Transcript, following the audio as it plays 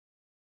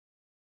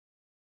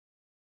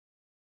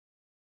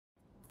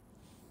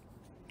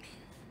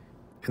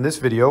In this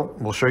video,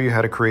 we'll show you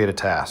how to create a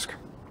task.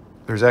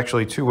 There's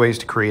actually two ways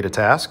to create a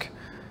task,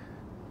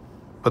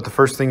 but the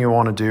first thing you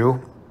want to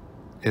do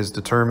is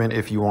determine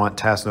if you want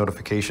task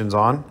notifications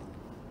on.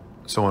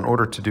 So in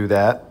order to do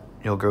that,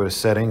 you'll go to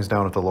Settings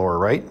down at the lower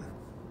right,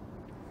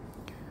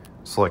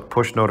 select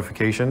Push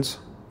Notifications,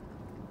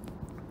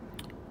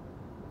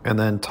 and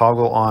then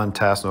toggle on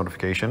Task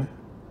Notification.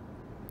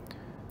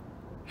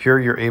 Here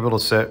you're able to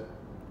set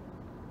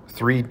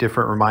 3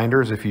 different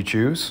reminders if you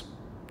choose.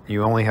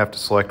 You only have to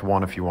select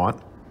one if you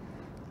want.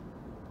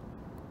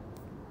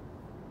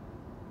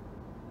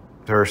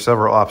 There are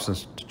several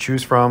options to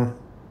choose from.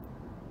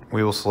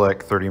 We will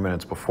select 30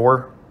 minutes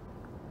before.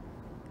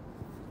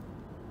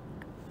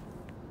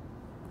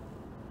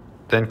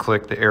 Then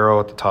click the arrow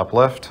at the top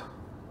left.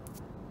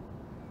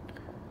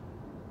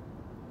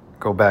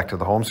 Go back to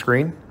the home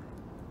screen.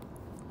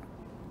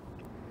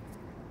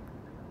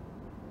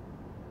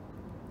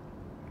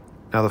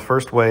 Now the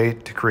first way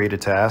to create a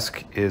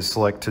task is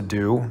select To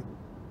Do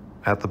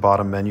at the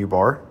bottom menu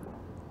bar.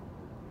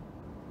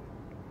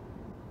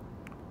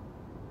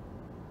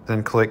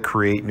 Then click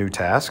Create New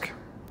Task.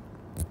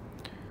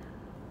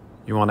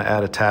 You want to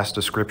add a task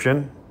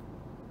description,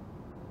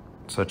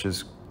 such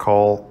as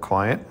Call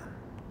Client.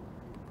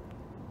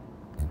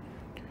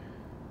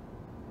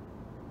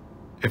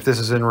 If this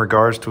is in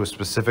regards to a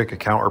specific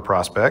account or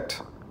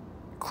prospect,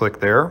 click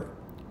there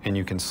and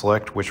you can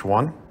select which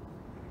one.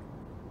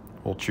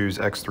 We'll choose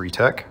X3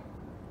 Tech.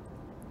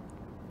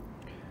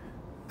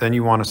 Then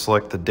you want to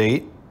select the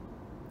date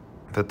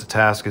that the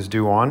task is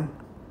due on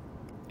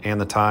and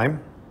the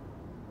time.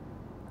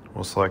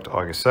 We'll select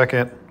August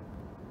 2nd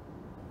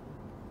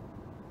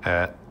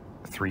at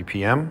 3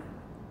 p.m.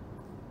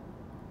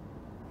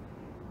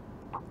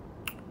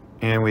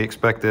 And we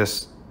expect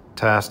this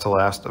task to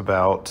last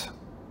about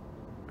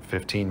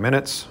 15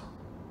 minutes.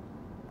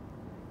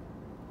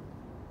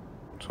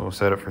 So we'll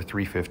set it for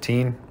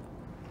 3:15.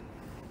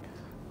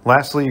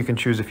 Lastly, you can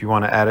choose if you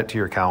want to add it to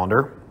your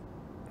calendar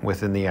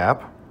within the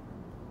app.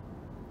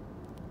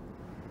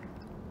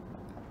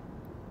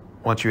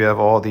 Once you have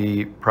all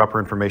the proper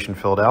information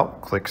filled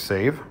out, click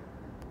Save.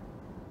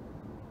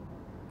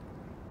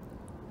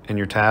 And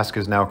your task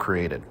is now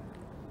created.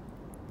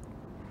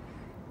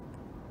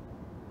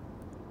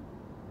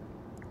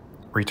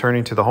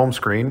 Returning to the home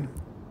screen,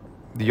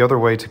 the other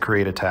way to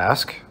create a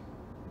task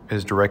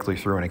is directly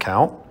through an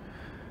account.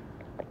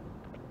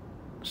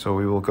 So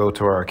we will go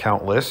to our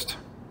account list,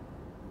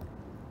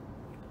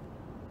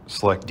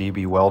 select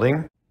DB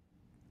Welding,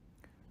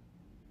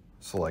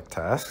 select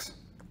Tasks,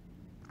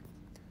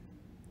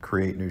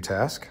 Create New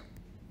Task.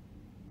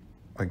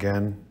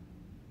 Again,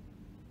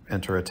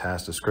 enter a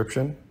task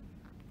description.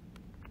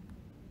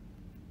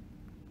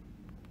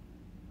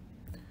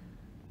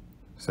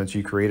 Since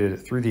you created it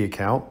through the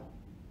account,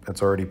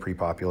 that's already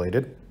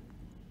pre-populated.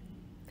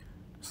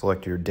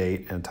 Select your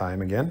date and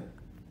time again.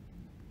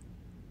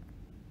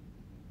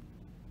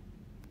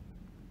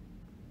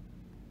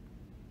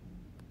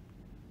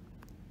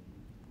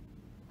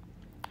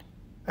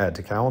 Add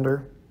to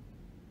calendar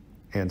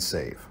and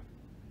save.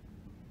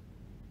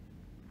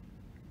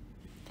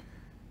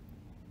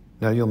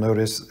 Now you'll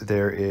notice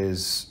there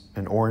is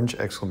an orange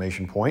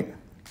exclamation point.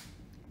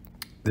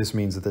 This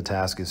means that the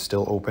task is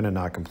still open and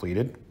not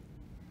completed.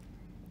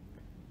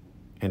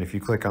 And if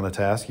you click on the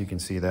task, you can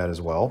see that as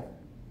well.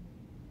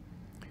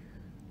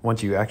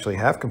 Once you actually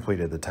have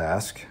completed the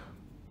task,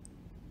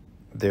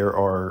 there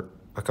are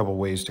a couple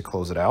ways to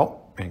close it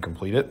out and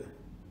complete it.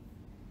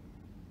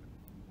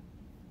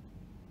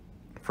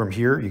 From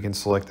here, you can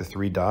select the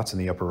 3 dots in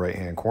the upper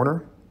right-hand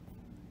corner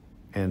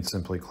and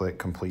simply click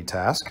Complete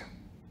Task.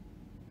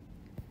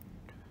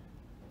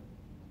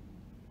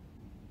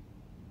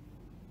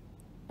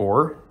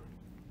 Or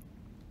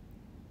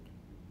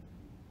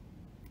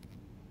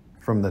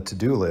from the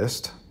to-do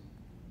list,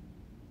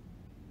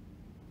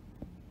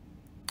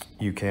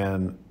 you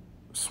can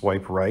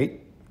swipe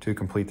right to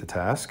complete the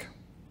task,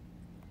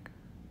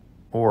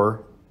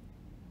 or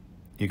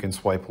you can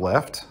swipe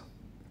left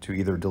to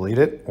either delete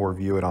it or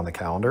view it on the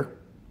calendar.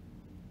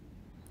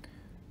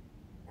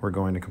 We're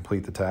going to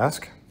complete the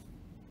task.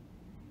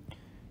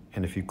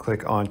 And if you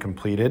click on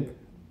Completed,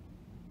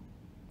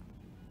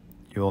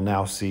 you will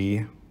now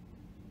see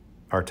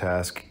our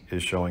task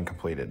is showing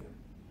completed.